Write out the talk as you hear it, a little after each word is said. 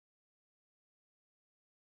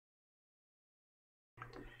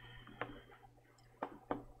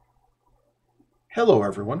Hello,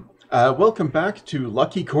 everyone. Welcome back to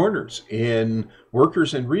Lucky Corners in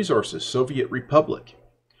Workers and Resources, Soviet Republic.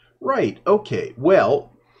 Right, okay.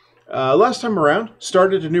 Well, last time around,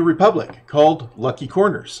 started a new republic called Lucky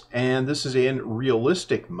Corners, and this is in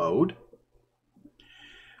realistic mode.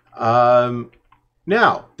 Now,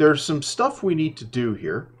 there's some stuff we need to do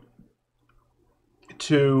here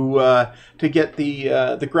to get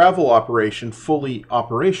the gravel operation fully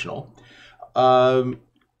operational.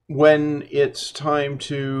 When it's time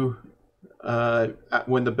to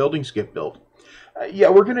when the buildings get built. Yeah,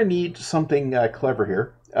 we're going to need something clever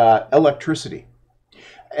here, electricity.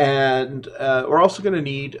 And we're also going to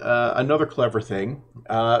need another clever thing,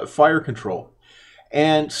 fire control.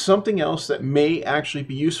 And something else that may actually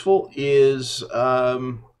be useful is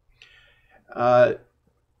uh, uh,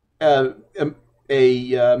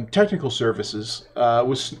 technical services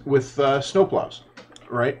with snowplows,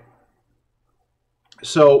 right?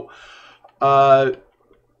 So, uh,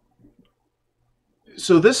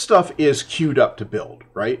 so this stuff is queued up to build,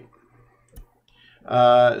 right?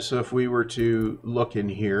 So if we were to look in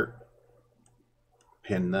here,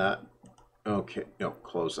 pin that. Okay, no,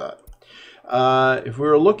 close that. If we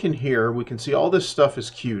were looking here, we can see all this stuff is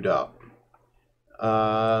queued up.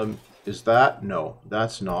 Is that? No,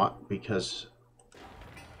 that's not, because...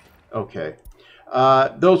 Okay.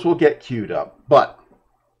 Those will get queued up, but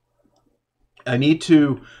I need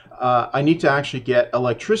to actually get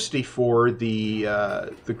electricity for the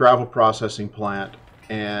gravel processing plant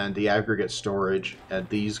and the aggregate storage and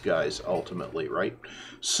these guys ultimately, right?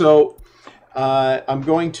 So I'm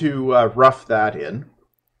going to rough that in,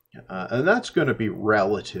 and that's going to be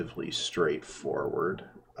relatively straightforward.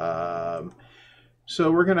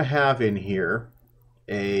 So we're going to have in here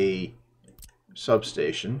a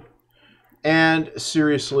substation. And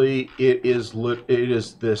seriously, it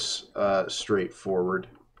is this straightforward.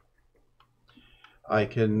 I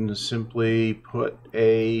can simply put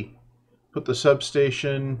the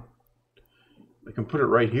substation. I can put it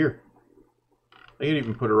right here. I can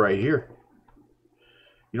even put it right here.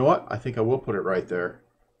 You know what? I think I will put it right there.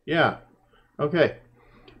 Yeah. Okay.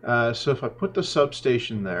 So if I put the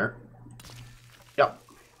substation there, yep.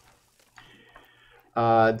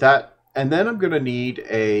 And then I'm going to need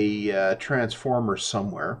a transformer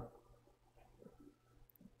somewhere.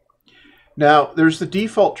 Now, there's the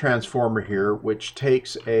default transformer here, which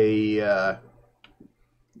takes a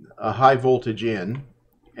high voltage in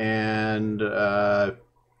and a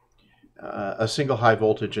single high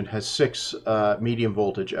voltage and has 6 medium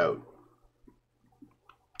voltage out.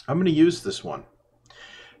 I'm going to use this one.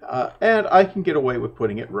 And I can get away with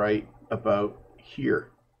putting it right about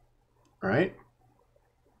here, right?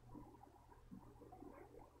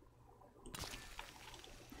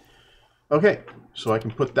 Okay, so I can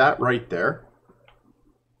put that right there.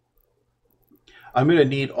 I'm going to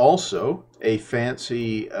need also a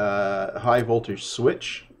fancy high voltage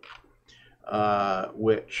switch,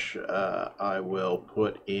 which I will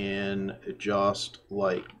put in just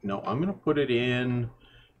like, no, I'm going to put it in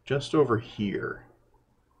just over here.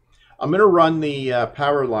 I'm going to run the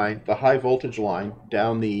power line, the high voltage line,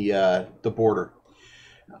 down the border.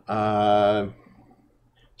 So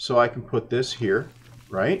I can put this here,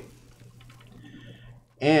 right?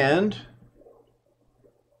 And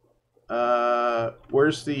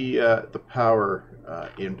where's the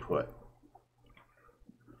power input?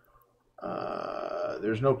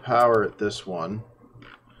 There's no power at this one.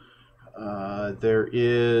 There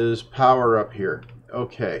is power up here.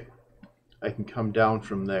 Okay, I can come down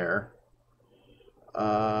from there,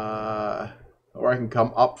 or I can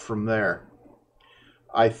come up from there.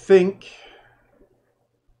 I think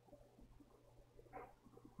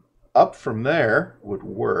up from there would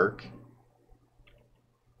work.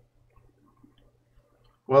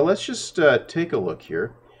 Well, let's just take a look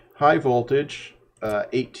here. High voltage,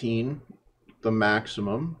 18, the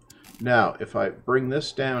maximum. Now, if I bring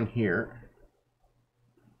this down here,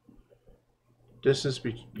 distance,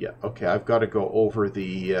 yeah, okay, I've got to go over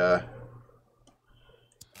the,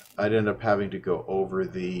 I'd end up having to go over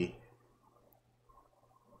the,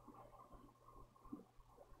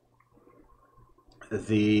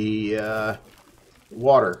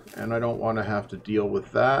 water, and I don't want to have to deal with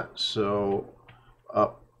that, so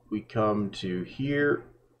up we come to here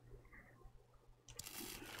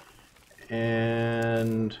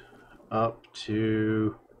and up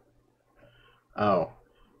to, oh,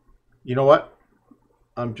 you know what,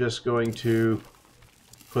 I'm just going to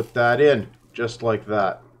put that in just like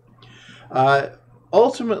that.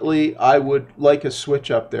 Ultimately I would like a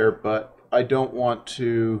switch up there, but I don't want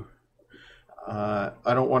to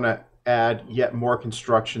add yet more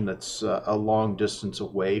construction that's a long distance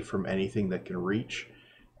away from anything that can reach.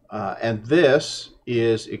 And this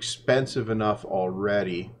is expensive enough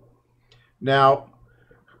already. Now,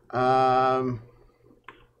 I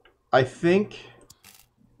think,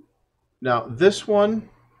 now this one,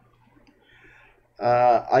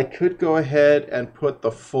 I could go ahead and put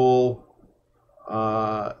the full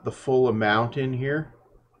amount in here,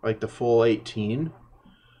 like the full 18.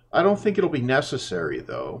 I don't think it'll be necessary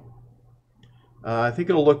though. I think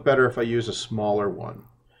it'll look better if I use a smaller one.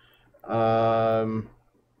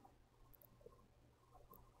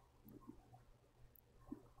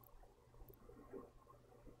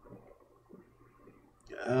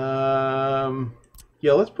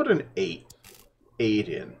 Yeah, let's put an 8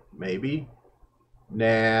 in, maybe.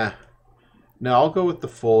 Nah. No, I'll go with the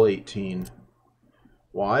full 18.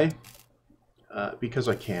 Why? Because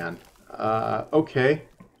I can. Okay.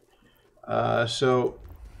 So,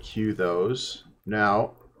 cue those.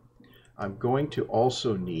 Now, I'm going to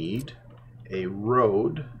also need a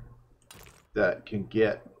road that can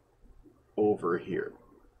get over here.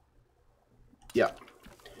 Yeah.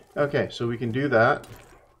 Okay, so we can do that.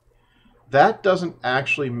 That doesn't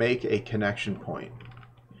actually make a connection point,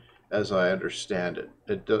 as I understand it.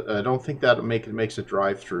 I don't think that makes a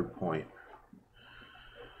drive-through point.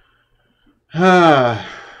 I'm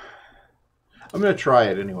going to try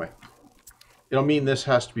it anyway. It'll mean this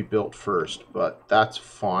has to be built first, but that's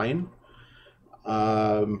fine.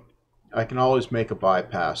 I can always make a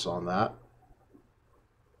bypass on that.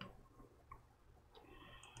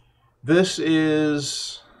 This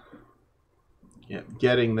is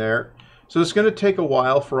getting there. So it's going to take a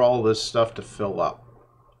while for all this stuff to fill up.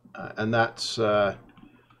 And that's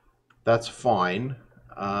fine.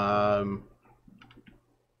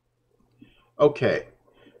 Okay.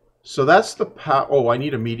 So that's the power. Oh, I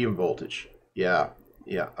need a medium voltage. Yeah.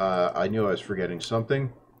 I knew I was forgetting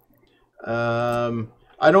something.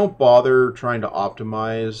 I don't bother trying to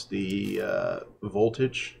optimize the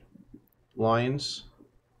voltage lines.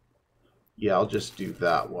 Yeah, I'll just do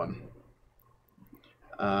that one.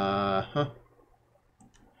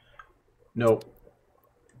 Nope.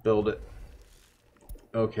 Build it.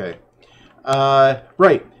 Okay.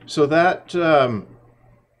 Right. So that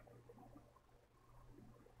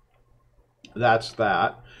that's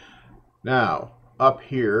that. Now, up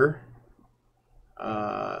here,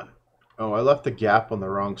 oh, I left the gap on the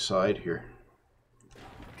wrong side here.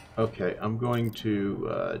 Okay, I'm going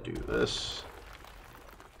to do this.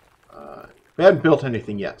 We haven't built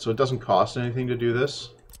anything yet, so it doesn't cost anything to do this.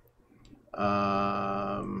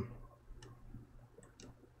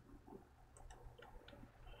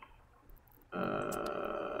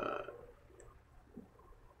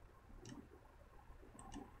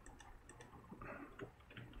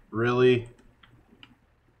 Really?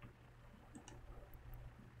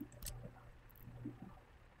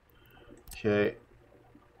 Okay.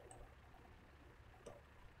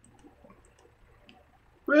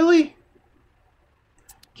 Really?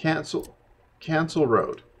 Cancel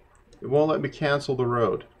road. It won't let me cancel the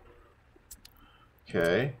road.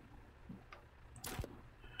 Okay.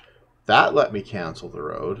 That let me cancel the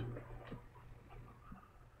road.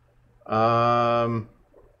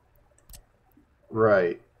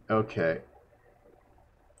 Right. Okay.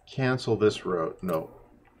 Cancel this road. No.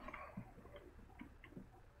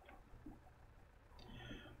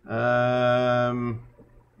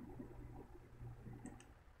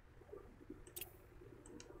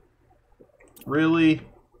 Really?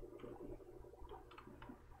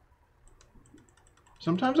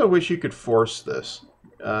 Sometimes I wish you could force this.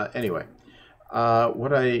 Anyway,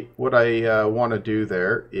 what I want to do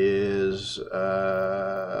there is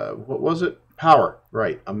what was it? Power.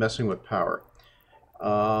 Right. I'm messing with power.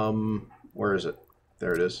 Where is it?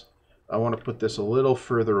 There it is. I want to put this a little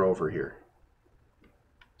further over here.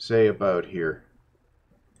 Say about here.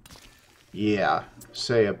 Yeah,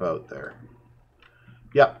 say about there.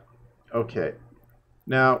 Yep. Okay.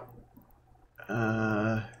 Now,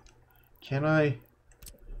 can I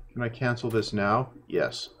cancel this now?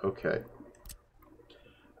 Yes. Okay.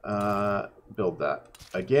 Build that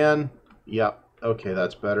again. Yep. Okay,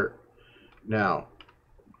 that's better. Now,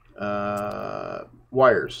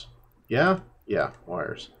 wires. Yeah? Yeah,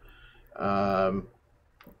 wires.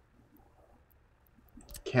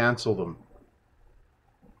 Cancel them.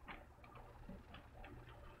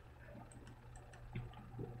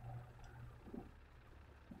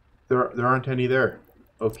 There aren't any there.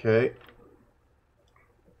 Okay.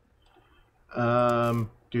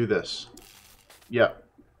 Do this. Yep.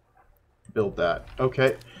 Build that.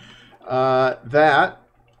 Okay. That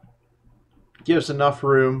gives enough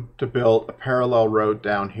room to build a parallel road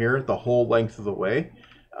down here the whole length of the way,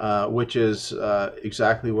 which is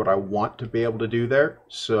exactly what I want to be able to do there.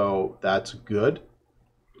 So that's good.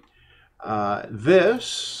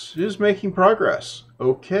 This is making progress.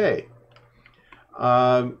 Okay.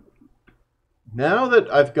 Now that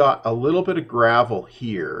I've got a little bit of gravel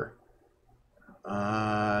here, do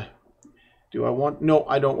I want... No,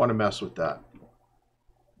 I don't want to mess with that.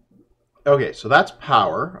 Okay, so that's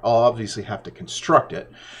power. I'll obviously have to construct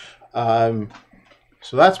it. So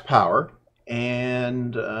that's power.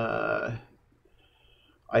 And I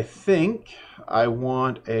think I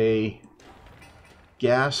want a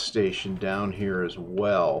gas station down here as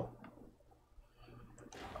well.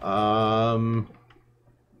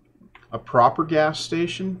 A proper gas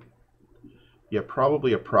station? Yeah,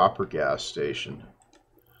 probably a proper gas station.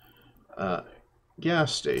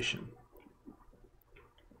 Gas station.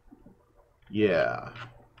 Yeah,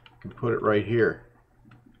 I can put it right here.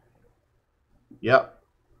 Yep.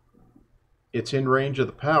 It's in range of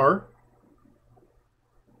the power.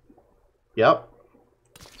 Yep.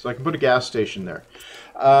 So I can put a gas station there.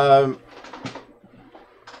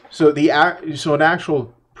 So an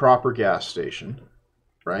actual proper gas station,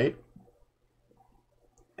 right?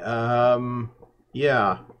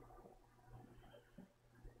 Yeah.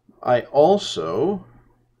 I also...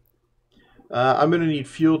 I'm going to need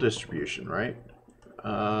fuel distribution, right?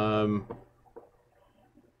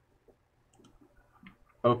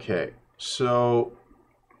 Okay, so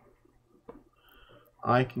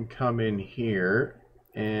I can come in here,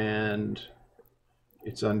 and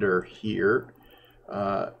it's under here.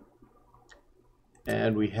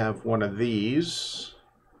 And we have one of these.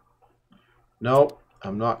 Nope,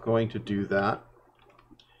 I'm not going to do that.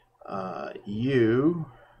 You...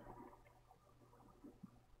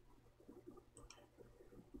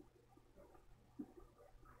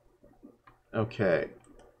 Okay.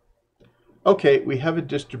 Okay, we have a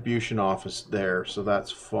distribution office there, so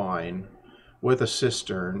that's fine. With a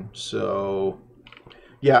cistern, so...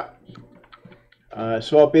 Yeah.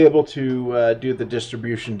 So I'll be able to do the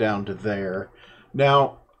distribution down to there.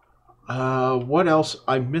 Now, what else?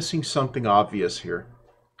 I'm missing something obvious here.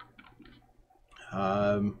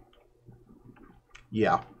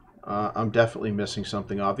 Yeah. I'm definitely missing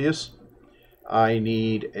something obvious. I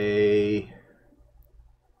need a...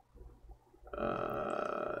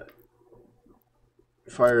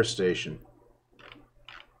 fire station.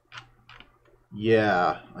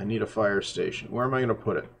 Yeah, I need a fire station. Where am I going to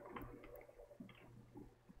put it?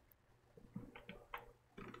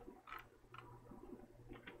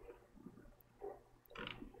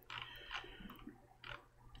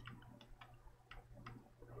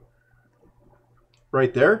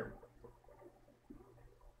 Right there?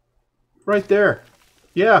 Right there.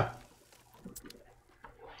 Yeah.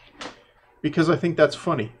 Because I think that's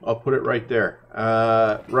funny. I'll put it right there.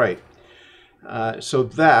 Right. So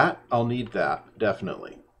that, I'll need that,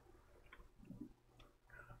 definitely.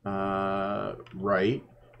 Right.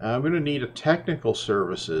 I'm going to need a technical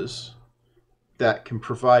services that can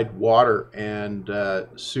provide water and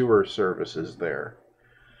sewer services there.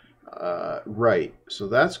 Right. So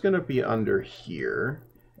that's going to be under here.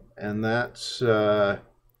 And that's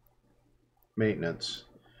maintenance.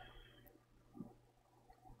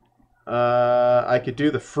 I could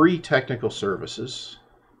do the free technical services.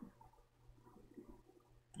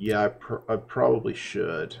 Yeah, I probably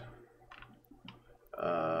should.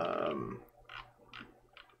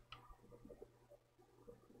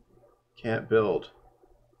 Can't build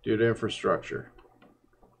due to infrastructure.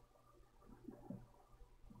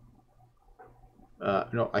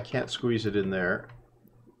 No, I can't squeeze it in there.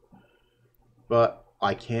 But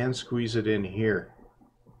I can squeeze it in here.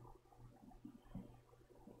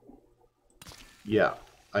 Yeah,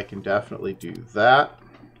 I can definitely do that.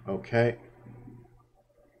 Okay.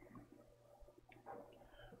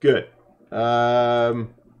 Good.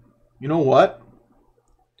 You know what?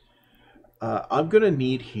 I'm going to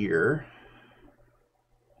need here...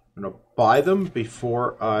 I'm going to buy them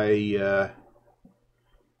before I...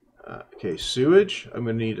 okay, sewage. I'm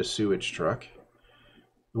going to need a sewage truck.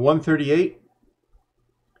 The 138?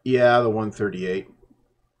 Yeah, the 138.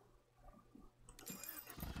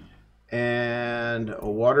 And a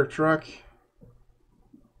water truck?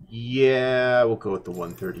 Yeah, we'll go with the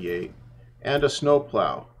 138. And a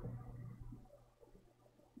snowplow.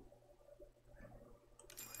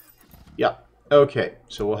 Yeah, okay.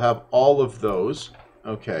 So we'll have all of those.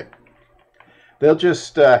 Okay. They'll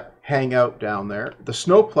just hang out down there. The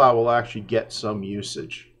snowplow will actually get some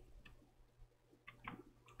usage.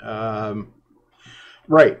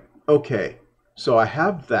 Right. Okay. So I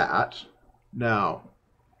have that. Now,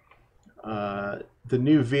 the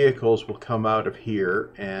new vehicles will come out of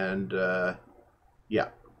here and, yeah,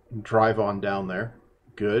 drive on down there.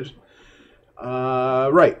 Good.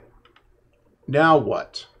 Right. Now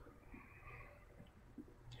what?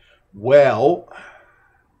 Well,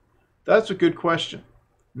 that's a good question.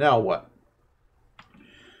 Now what?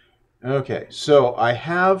 Okay, so I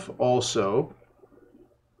have also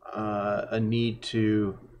a need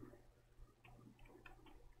to...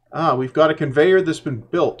 we've got a conveyor that's been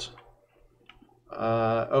built.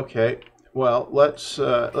 Okay, well, let's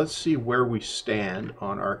see where we stand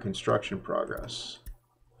on our construction progress.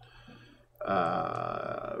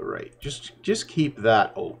 Right, just keep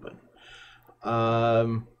that open.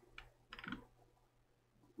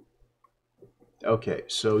 Okay,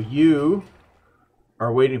 so you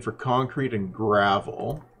are waiting for concrete and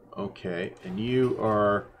gravel. Okay, and you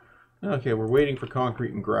are... Okay, we're waiting for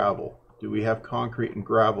concrete and gravel. Do we have concrete and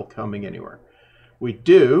gravel coming anywhere? We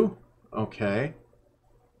do. Okay.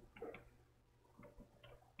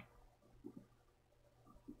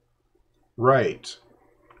 Right.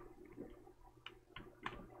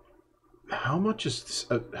 How much is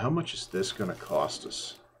this going to cost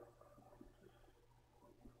us?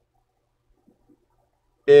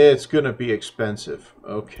 It's going to be expensive.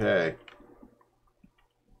 Okay.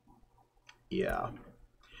 Yeah.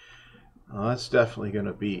 That's definitely going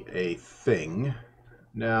to be a thing.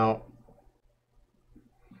 Now,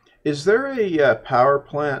 is there a power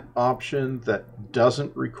plant option that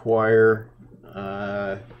doesn't require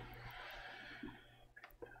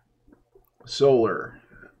solar?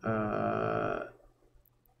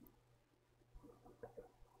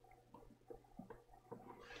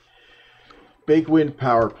 Big wind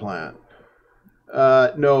power plant.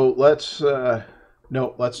 No, let's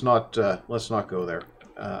not go there.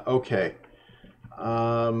 Okay.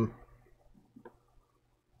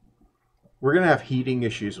 We're gonna have heating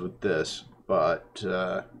issues with this, but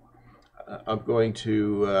I'm going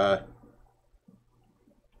to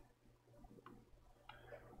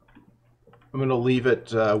leave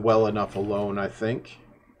it well enough alone, I think.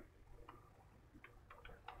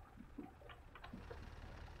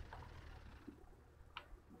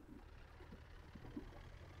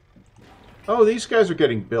 Oh, these guys are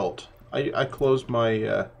getting built. I closed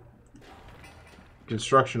my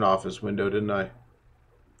construction office window, didn't I?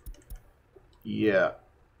 Yeah.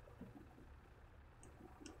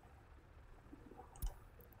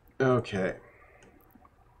 Okay.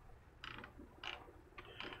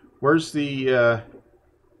 Where's the...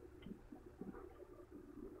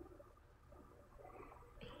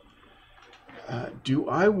 do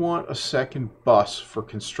I want a second bus for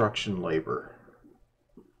construction labor?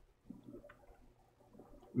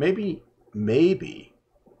 Maybe. Maybe.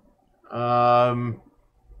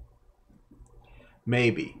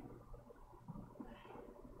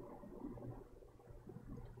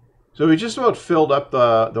 So we just about filled up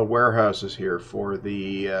the warehouses here for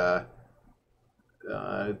the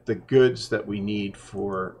goods that we need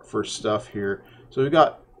for stuff here. So we've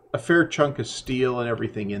got a fair chunk of steel and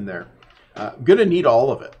everything in there. I'm gonna need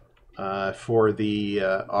all of it for the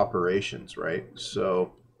operations, right?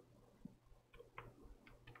 So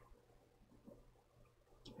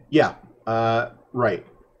yeah, right.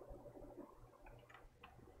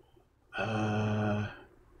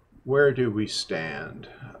 Where do we stand?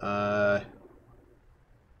 I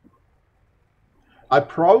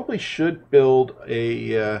probably should build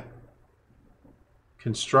a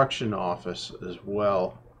construction office as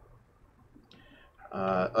well.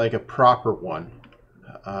 Like a proper one.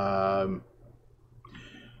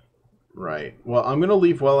 Right. Well, I'm going to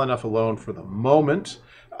leave well enough alone for the moment.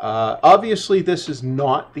 Obviously, this is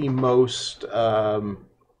not the most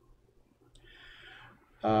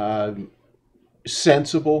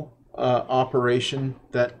sensible operation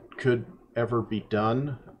that could ever be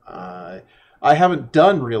done. I haven't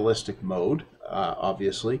done realistic mode,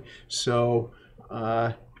 obviously, so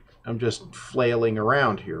I'm just flailing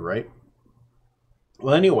around here, right?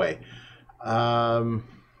 Well, anyway,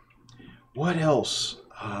 what else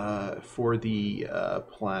for the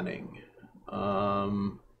planning?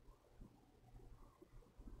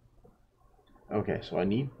 Okay, so I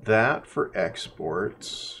need that for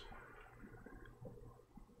exports.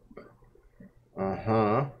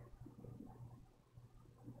 Uh-huh.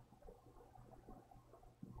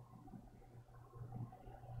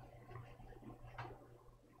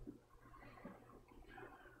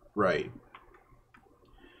 Right.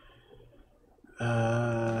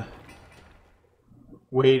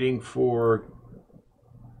 Waiting for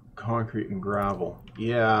concrete and gravel.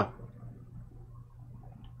 Yeah.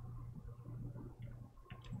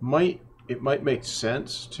 It might make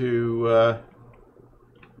sense to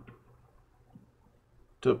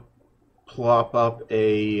to plop up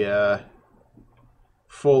a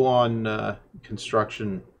full-on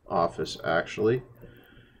construction office, actually.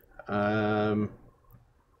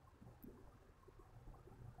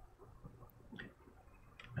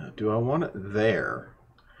 Do I want it there?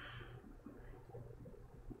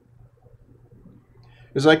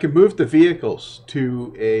 Because I can move the vehicles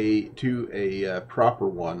to a proper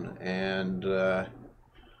one, and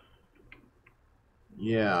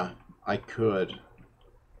yeah, I could.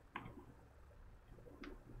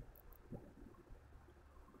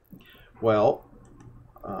 Well,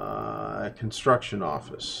 construction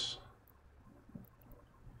office.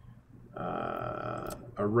 A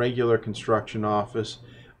regular construction office.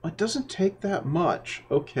 It doesn't take that much.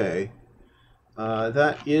 Okay.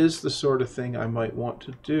 That is the sort of thing I might want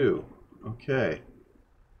to do. Okay.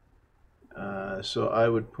 So I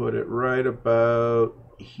would put it right about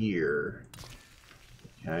here.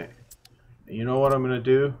 Okay. You know what I'm going to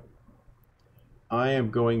do? I am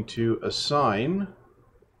going to assign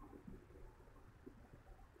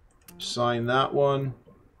that one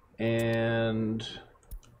and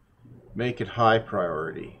make it high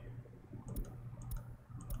priority.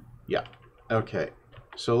 Yeah. Okay.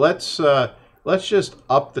 So let's just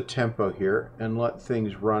up the tempo here and let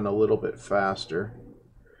things run a little bit faster.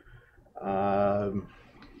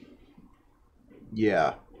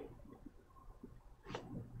 Yeah.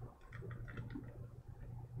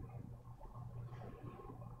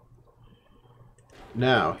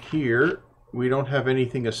 Now, here, we don't have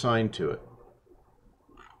anything assigned to it.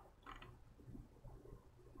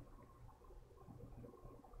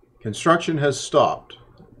 Construction has stopped.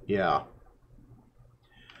 Yeah.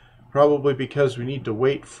 Probably because we need to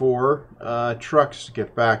wait for trucks to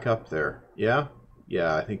get back up there. Yeah?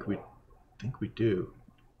 Yeah, I think we do.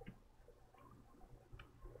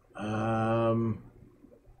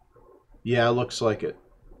 Yeah, looks like it.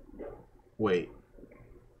 Wait.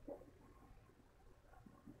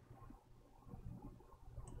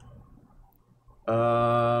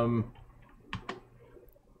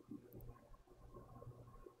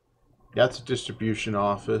 That's a distribution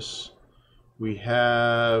office. We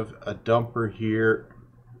have a dumper here.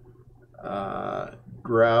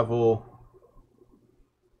 Gravel.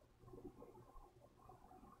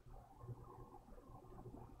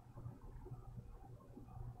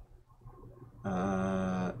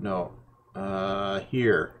 No.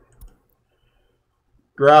 Here.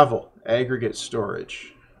 Gravel. Aggregate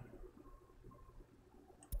storage.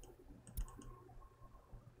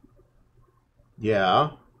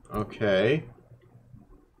 Yeah. Okay.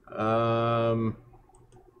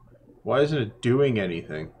 Why isn't it doing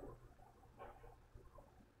anything?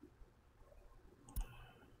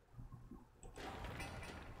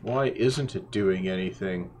 Why isn't it doing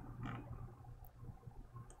anything?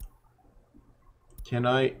 Can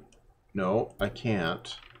I? No, I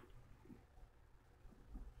can't.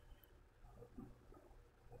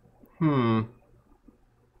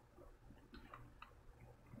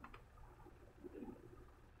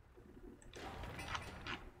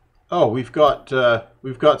 Oh, we've got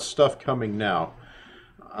stuff coming now.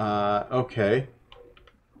 Okay.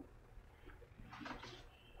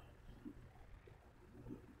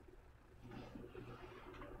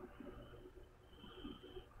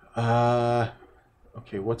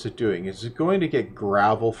 Okay, what's it doing? Is it going to get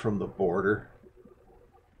gravel from the border?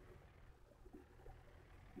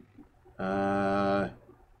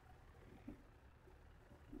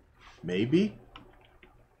 Maybe?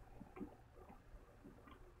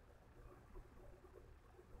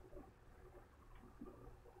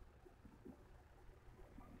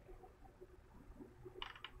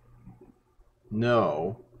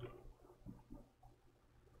 No.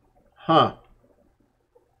 Huh.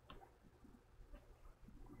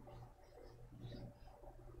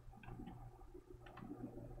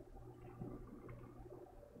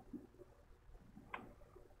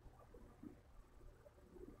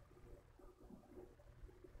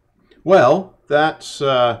 Well, that's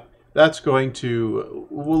going to,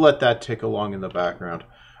 we'll let that tick along in the background.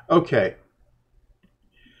 Okay.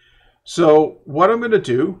 So what I'm going to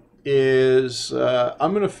do is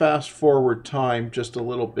I'm going to fast forward time just a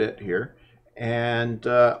little bit here, and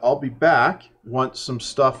I'll be back once some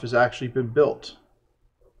stuff has actually been built.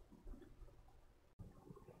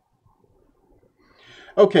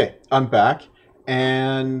 Okay, I'm back,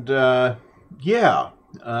 and yeah,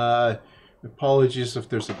 apologies if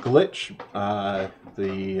there's a glitch.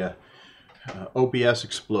 The OBS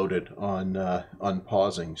exploded on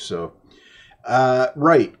pausing. So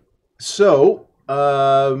right, so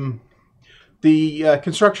the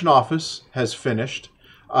construction office has finished.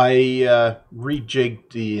 I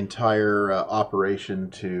rejigged the entire operation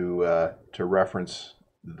to reference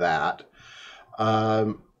that.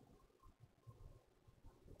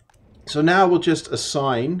 So now we'll just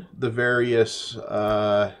assign the various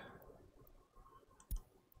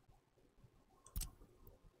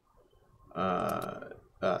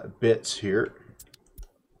bits here.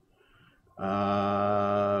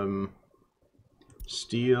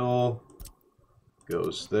 Steel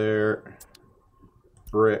goes there.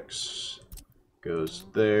 Bricks goes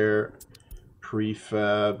there.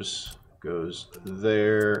 Prefabs goes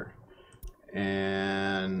there.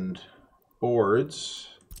 And boards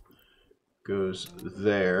goes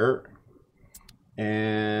there.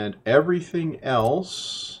 And everything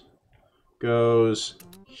else goes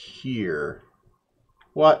here.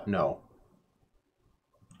 What? No.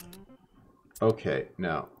 Okay,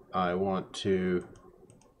 now I want to...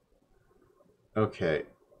 Okay.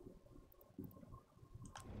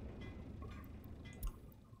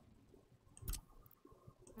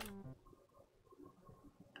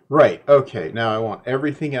 Right, okay, now I want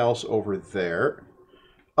everything else over there.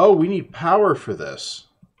 Oh, we need power for this.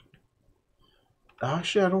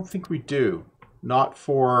 Actually, I don't think we do. Not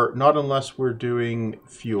unless we're doing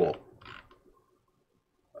fuel.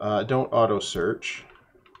 Don't auto search.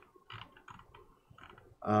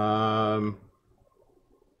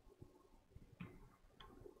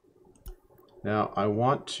 Now I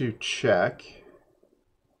want to check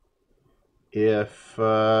if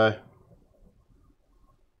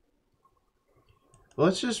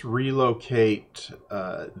let's just relocate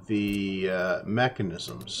the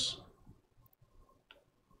mechanisms.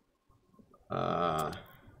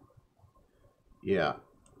 Yeah.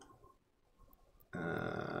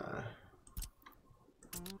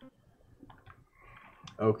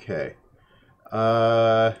 Okay.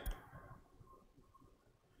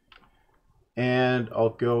 And I'll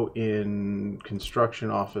go in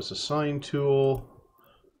construction office assign tool,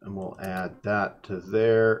 and we'll add that to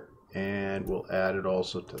there, and we'll add it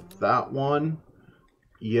also to that one.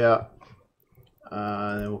 Yeah.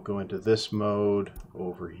 Then we'll go into this mode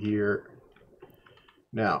over here.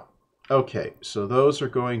 Now, okay, so those are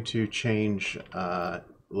going to change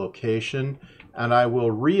location, and I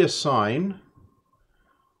will reassign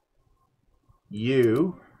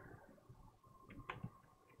you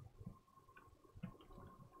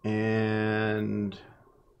and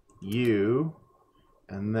you,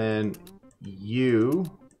 and then you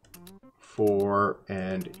for,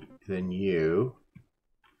 and then you.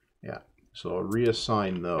 Yeah, so I'll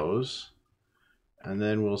reassign those, and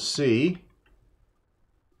then we'll see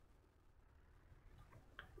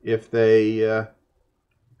if they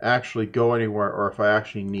actually go anywhere or if I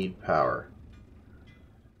actually need power.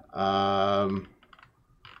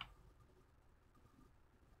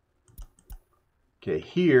 Okay,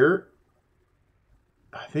 here,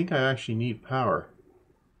 I think I actually need power.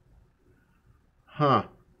 Huh.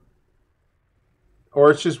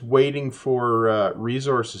 Or it's just waiting for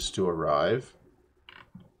resources to arrive.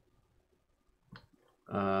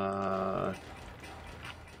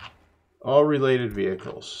 All related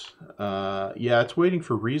vehicles. Yeah, it's waiting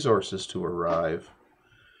for resources to arrive.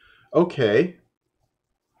 Okay.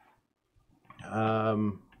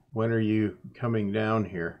 When are you coming down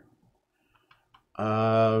here?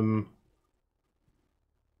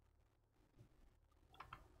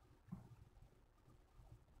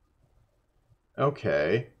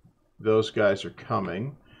 Okay. Those guys are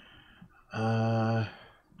coming.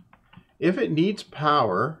 If it needs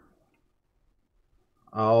power,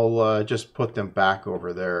 I'll just put them back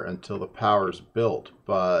over there until the power's built.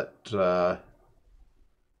 But,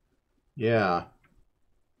 yeah.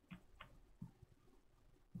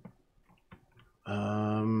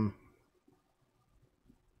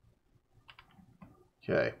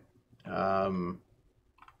 Okay.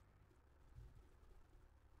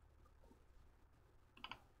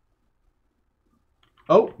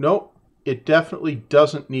 Oh, no. It definitely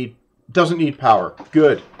doesn't need power.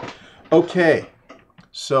 Good. Okay.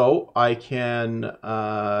 So I can, is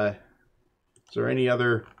there any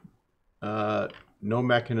other, no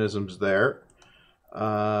mechanisms there.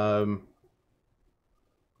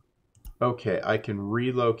 Okay, I can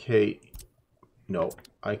relocate, no,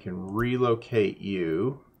 I can relocate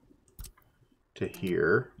you to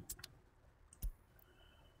here.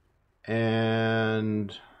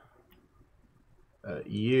 And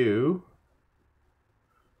you,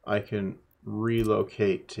 I can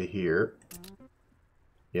relocate to here.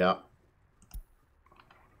 Yeah.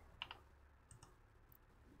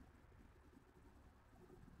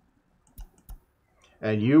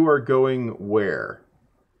 And you are going where?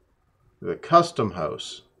 The custom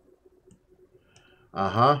house.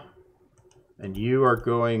 Uh-huh. And you are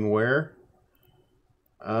going where?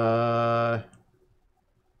 To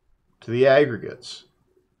the aggregates.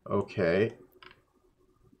 Okay.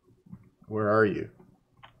 Where are you?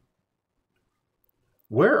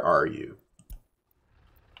 Where are you?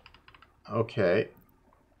 Okay.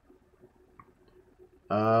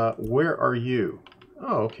 Where are you?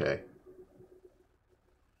 Oh, okay.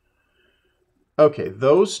 Okay,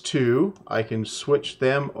 those two, I can switch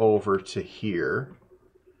them over to here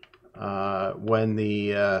when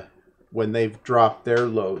they've dropped their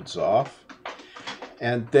loads off,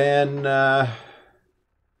 and then I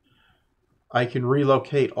can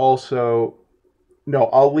relocate also. No,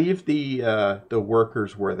 I'll leave the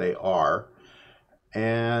workers where they are,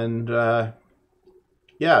 and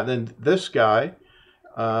yeah, then this guy,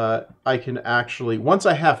 I can actually, once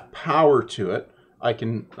I have power to it, I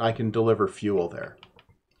can deliver fuel there,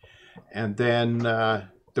 and then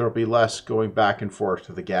there'll be less going back and forth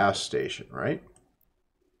to the gas station, right?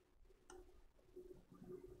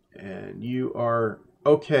 And you are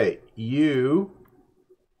okay. You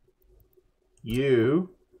can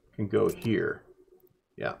go here.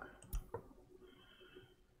 Yeah.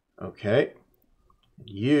 Okay.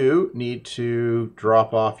 You need to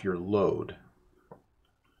drop off your load,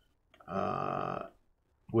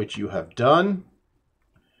 which you have done.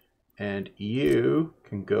 And you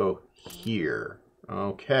can go here.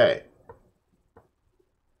 Okay.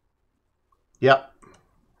 Yep.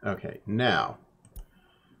 Okay, now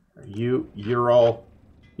you're all,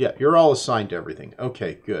 yeah, you're all assigned to everything.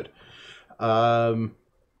 Okay, good.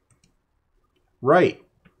 Right.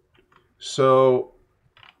 So,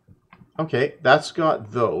 okay, that's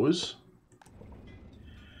got those.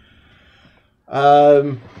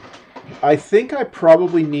 I think I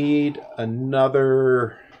probably need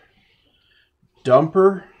another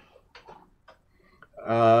dumper.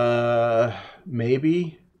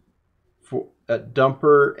 Maybe for a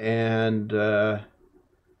dumper and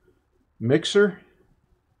mixer.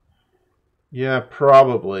 Yeah,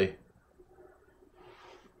 probably.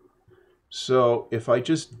 So if I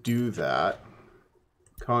just do that,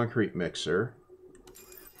 concrete mixer,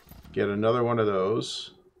 get another one of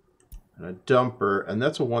those, and a dumper, and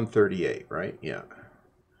that's a 138, right? Yeah.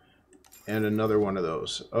 And another one of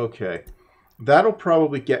those. Okay. That'll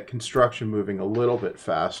probably get construction moving a little bit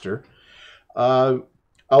faster. I'll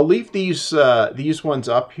leave these ones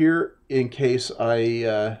up here in case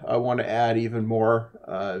I want to add even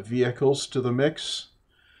more vehicles to the mix.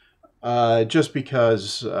 Just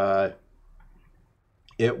because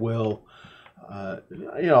it will,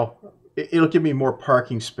 you know, it'll give me more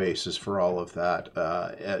parking spaces for all of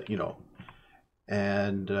that, you know.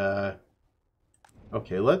 And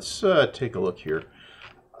okay, let's take a look here.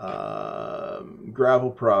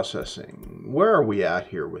 Gravel processing. Where are we at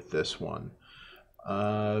here with this one?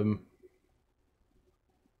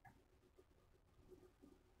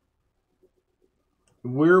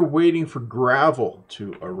 We're waiting for gravel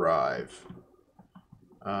to arrive.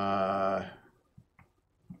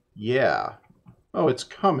 Yeah. Oh, it's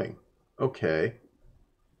coming. Okay.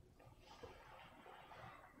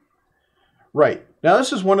 Right. Now,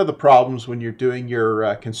 this is one of the problems when you're doing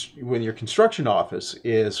your when your construction office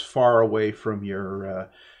is far away from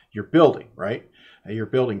your building, right? Your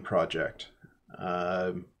building project.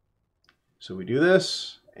 So we do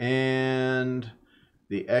this, and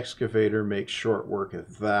the excavator makes short work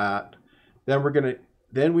of that.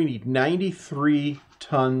 Then we need 93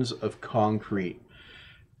 tons of concrete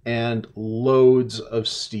and loads of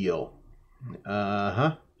steel.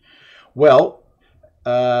 Well,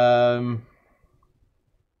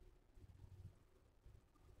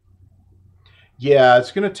 yeah,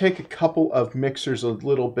 it's going to take a couple of mixers a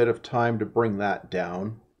little bit of time to bring that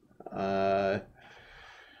down.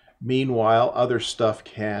 Meanwhile, other stuff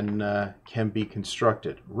can be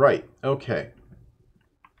constructed. Right. Okay.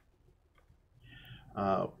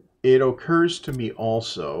 It occurs to me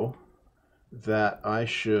also that I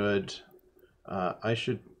should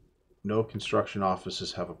no construction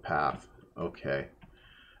offices have a path. Okay.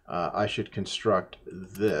 I should construct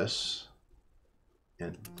this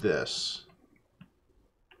and this.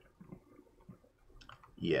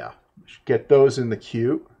 Yeah. Get those in the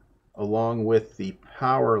queue along with the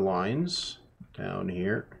power lines down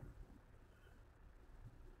here.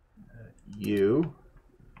 You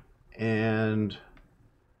and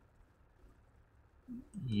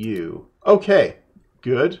you. Okay,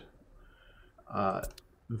 good.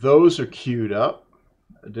 Those are queued up.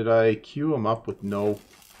 Did I queue them up with no?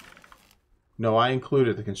 No, I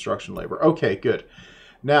included the construction labor. Okay, good.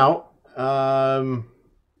 Now,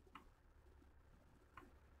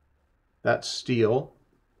 that's steel.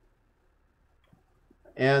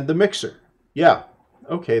 And the mixer. Yeah.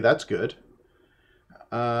 Okay, that's good.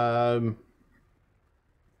 Um,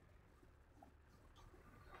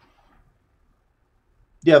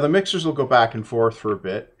 yeah, the mixers will go back and forth for a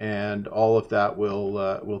bit, and all of that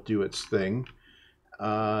will do its thing.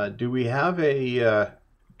 Do we have a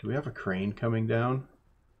crane coming down?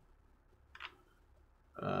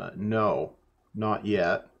 No, not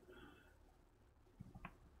yet.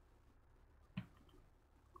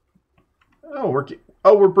 Oh,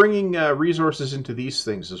 we're bringing resources into these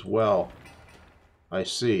things as well. I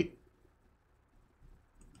see.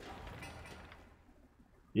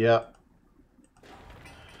 Yeah.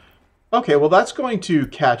 Okay, well that's going to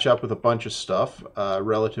catch up with a bunch of stuff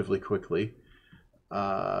relatively quickly.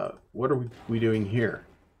 What are we doing here?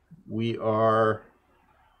 We are...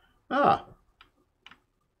 Ah,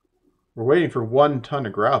 we're waiting for 1 ton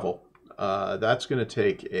of gravel. That's going to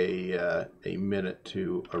take a minute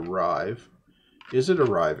to arrive. Is it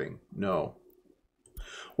arriving? No.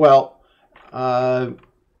 Well, oh,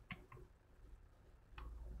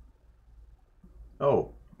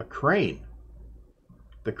 a crane.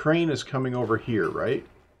 The crane is coming over here, right?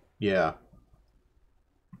 Yeah.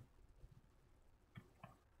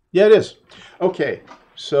 Yeah, it is. Okay,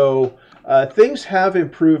 so things have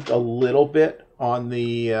improved a little bit on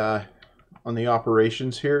the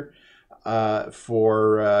operations here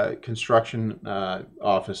for construction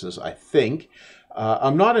offices, I think.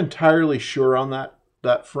 I'm not entirely sure on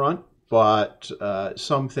that front, but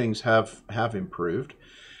some things have improved.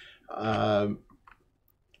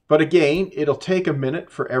 But again, it'll take a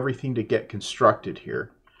minute for everything to get constructed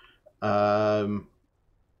here.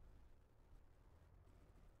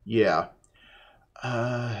 Yeah.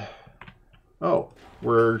 Oh,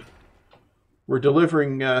 we're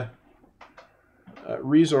delivering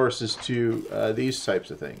resources to these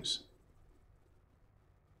types of things.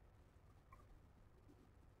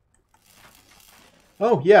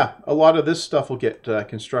 Oh, yeah. A lot of this stuff will get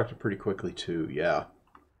constructed pretty quickly, too. Yeah.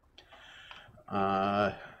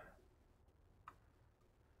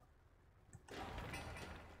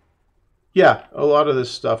 Yeah, a lot of this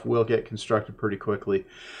stuff will get constructed pretty quickly.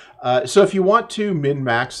 So if you want to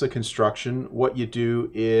min-max the construction, what you do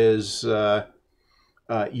is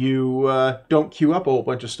you don't queue up a whole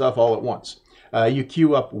bunch of stuff all at once. You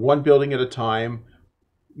queue up one building at a time,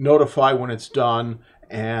 notify when it's done,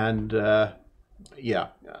 and then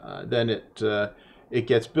it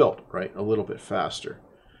gets built, right, a little bit faster.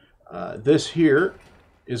 This here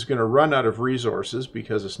is going to run out of resources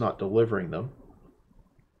because it's not delivering them.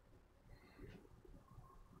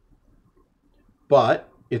 But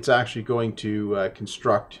it's actually going to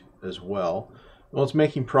construct as well. Well, it's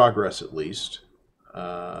making progress at least.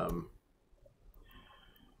 Now,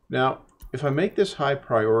 if I make this high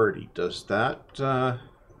priority, does that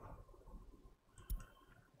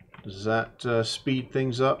speed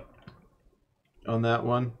things up on that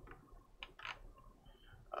one?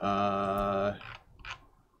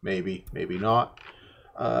 Maybe, maybe not.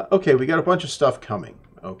 Okay, we got a bunch of stuff coming.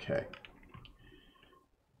 Okay.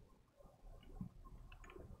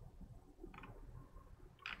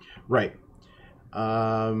 Right.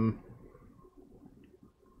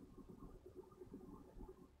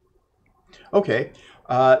 Okay.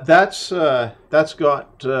 That's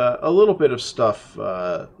got a little bit of stuff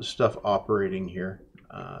operating here,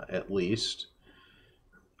 at least.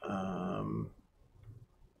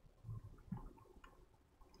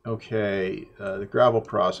 Okay, the gravel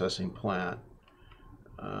processing plant.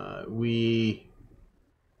 We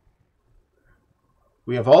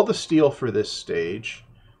have all the steel for this stage.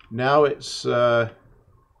 Now it's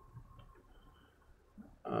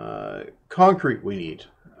concrete we need.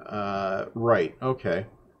 Right, okay.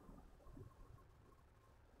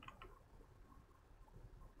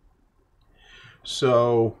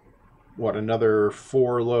 So, what, another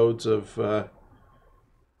 4 loads of...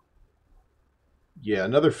 yeah,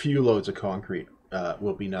 another few loads of concrete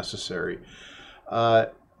will be necessary.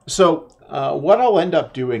 So what I'll end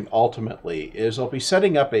up doing ultimately is I'll be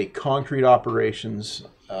setting up a concrete operations,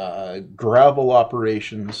 gravel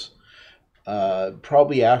operations,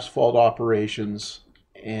 probably asphalt operations,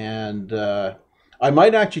 and I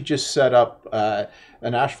might actually just set up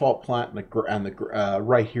an asphalt plant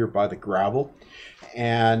right here by the gravel,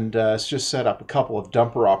 and just set up a couple of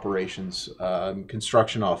dumper operations,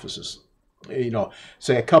 construction offices. You know,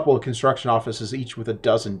 say a couple of construction offices, each with a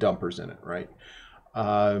dozen dumpers in it, right?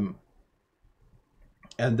 And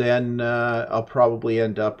then I'll probably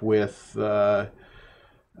end up with a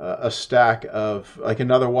stack of, like,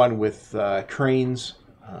 another one with cranes,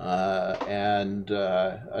 and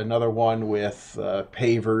another one with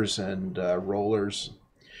pavers and rollers.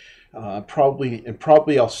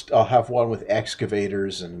 Probably I'll have one with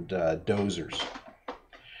excavators and dozers.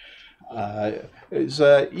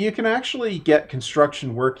 You can actually get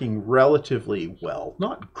construction working relatively well,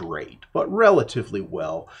 not great, but relatively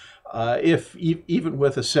well, if even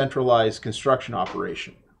with a centralized construction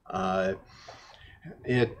operation.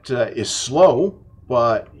 It is slow,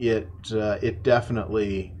 but it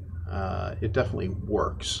definitely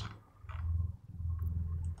works.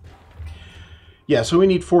 Yeah, so we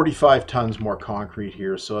need 45 tons more concrete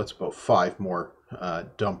here, so that's about 5 more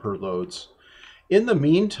dumper loads. In the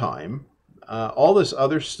meantime, all this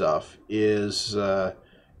other stuff is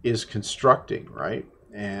constructing, right?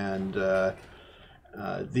 And so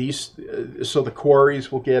the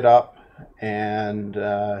quarries will get up, and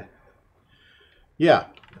yeah,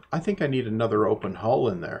 I think I need another open hull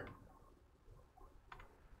in there.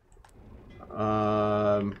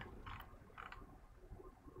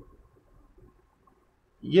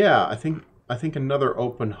 Yeah, I think another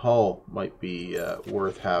open hull might be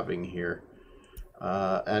worth having here.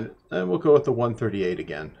 And we'll go with the 138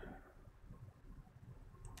 again.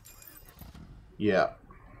 Yeah.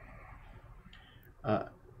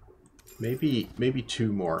 Maybe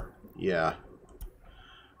 2 more. Yeah.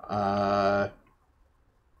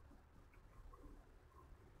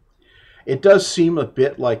 It does seem a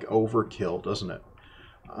bit like overkill, doesn't it?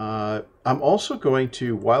 I'm also going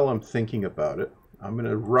to, while I'm thinking about it, I'm going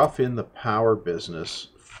to rough in the power business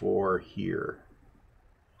for here.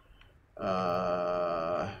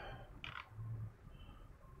 I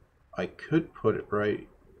could put it right.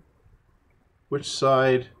 Which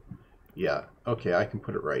side? Yeah, okay, I can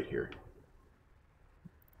put it right here.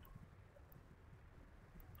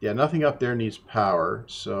 Yeah, nothing up there needs power,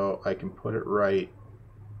 so I can put it right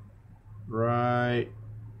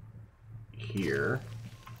here,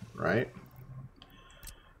 right?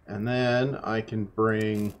 And then I can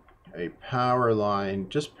bring a power line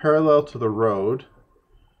just parallel to the road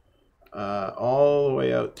all the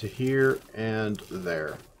way out to here and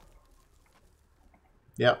there.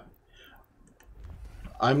 Yep.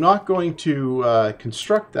 I'm not going to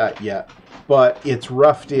construct that yet, but it's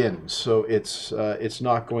roughed in, so it's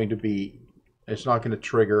not going to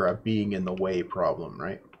trigger a being in the way problem,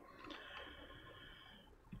 right?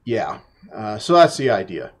 Yeah. So that's the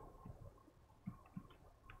idea.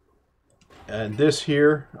 And this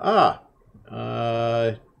here,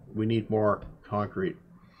 we need more concrete.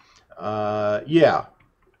 Yeah.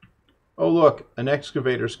 Oh, look, an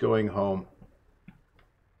excavator's going home.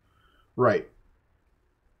 Right.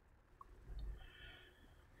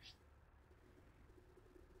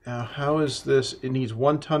 Now, how is this? It needs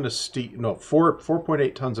 1 ton of steel. No,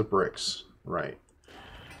 4.8 tons of bricks. Right.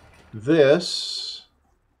 This,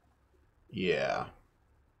 yeah.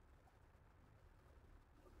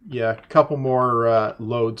 Yeah, a couple more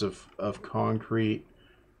loads of concrete.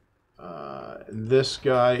 This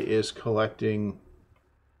guy is collecting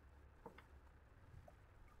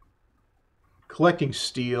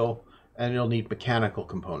steel, and it'll need mechanical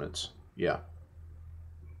components. Yeah.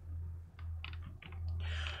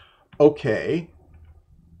 Okay.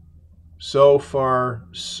 So far,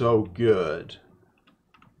 so good.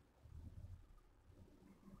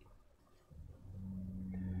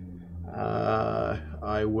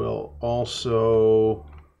 I will also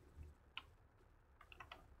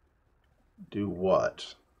do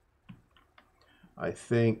what? I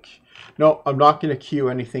think... No, I'm not going to queue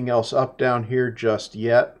anything else up down here just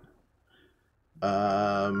yet.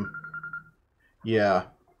 Yeah.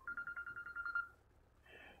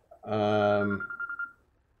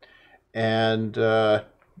 And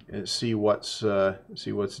see what's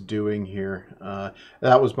doing here.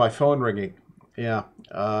 That was my phone ringing. Yeah.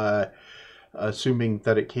 Assuming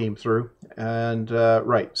that it came through. And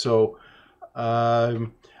right, so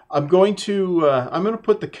I'm going to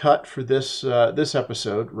put the cut for this this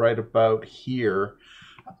episode right about here.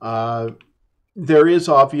 There is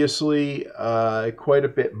obviously quite a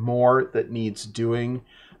bit more that needs doing.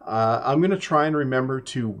 I'm going to try and remember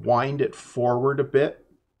to wind it forward a bit.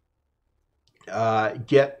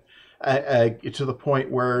 Get to the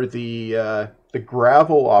point where the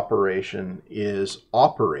gravel operation is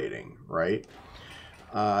operating, right?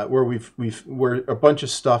 Where a bunch of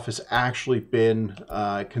stuff has actually been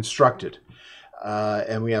constructed,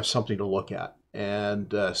 and we have something to look at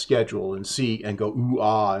and schedule and see and go ooh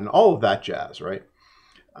ah and all of that jazz, right?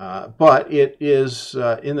 But it is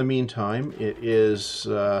in the meantime it is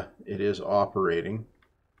operating,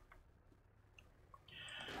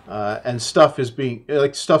 and stuff's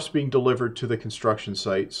being delivered to the construction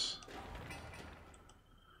sites.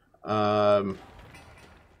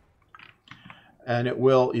 and it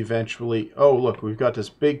will eventually... Oh, look, we've got this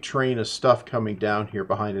big train of stuff coming down here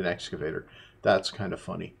behind an excavator. That's kind of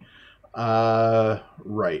funny.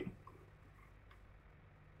 Right.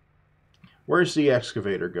 Where's the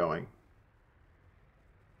excavator going?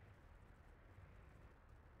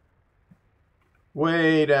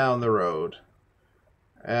 Way down the road,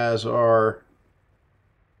 as are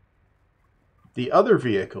the other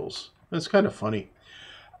vehicles. That's kind of funny.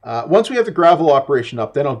 Once we have the gravel operation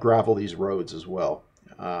up, then I'll gravel these roads as well,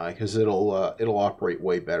 because it'll operate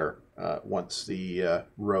way better once the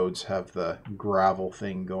roads have the gravel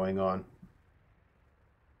thing going on.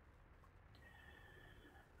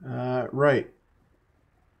 Right.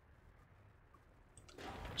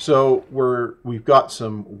 So we've got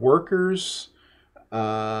some workers,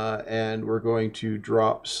 and we're going to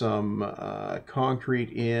drop some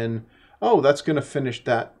concrete in. Oh, that's going to finish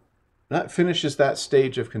that. That finishes that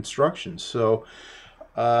stage of construction. So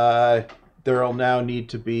there'll now need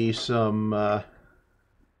to be some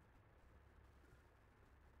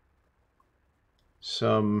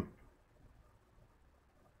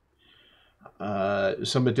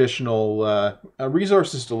additional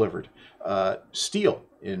resources delivered. Steel,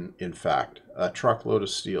 in fact, a truckload of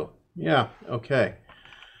steel. Yeah. Okay.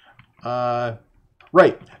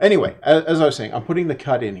 Right. Anyway, as I was saying, I'm putting the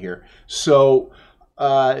cut in here. So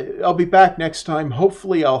I'll be back next time.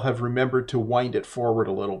 Hopefully I'll have remembered to wind it forward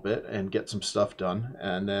a little bit and get some stuff done.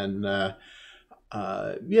 And then,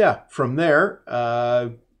 yeah, from there,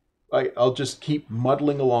 I'll just keep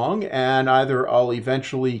muddling along, and either I'll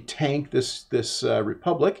eventually tank this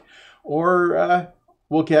Republic, or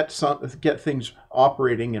we'll get things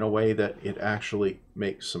operating in a way that it actually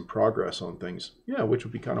makes some progress on things. Yeah, which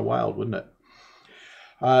would be kind of wild, wouldn't it?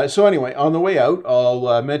 So anyway, on the way out,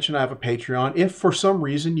 I'll mention I have a Patreon if for some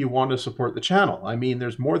reason you want to support the channel. I mean,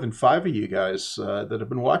 there's more than 5 of you guys that have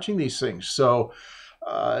been watching these things. So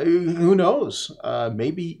who knows?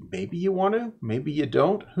 Maybe you want to, maybe you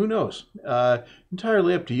don't. Who knows?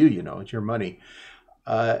 Entirely up to you, you know. It's your money.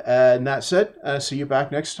 And that said, see you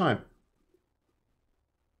back next time.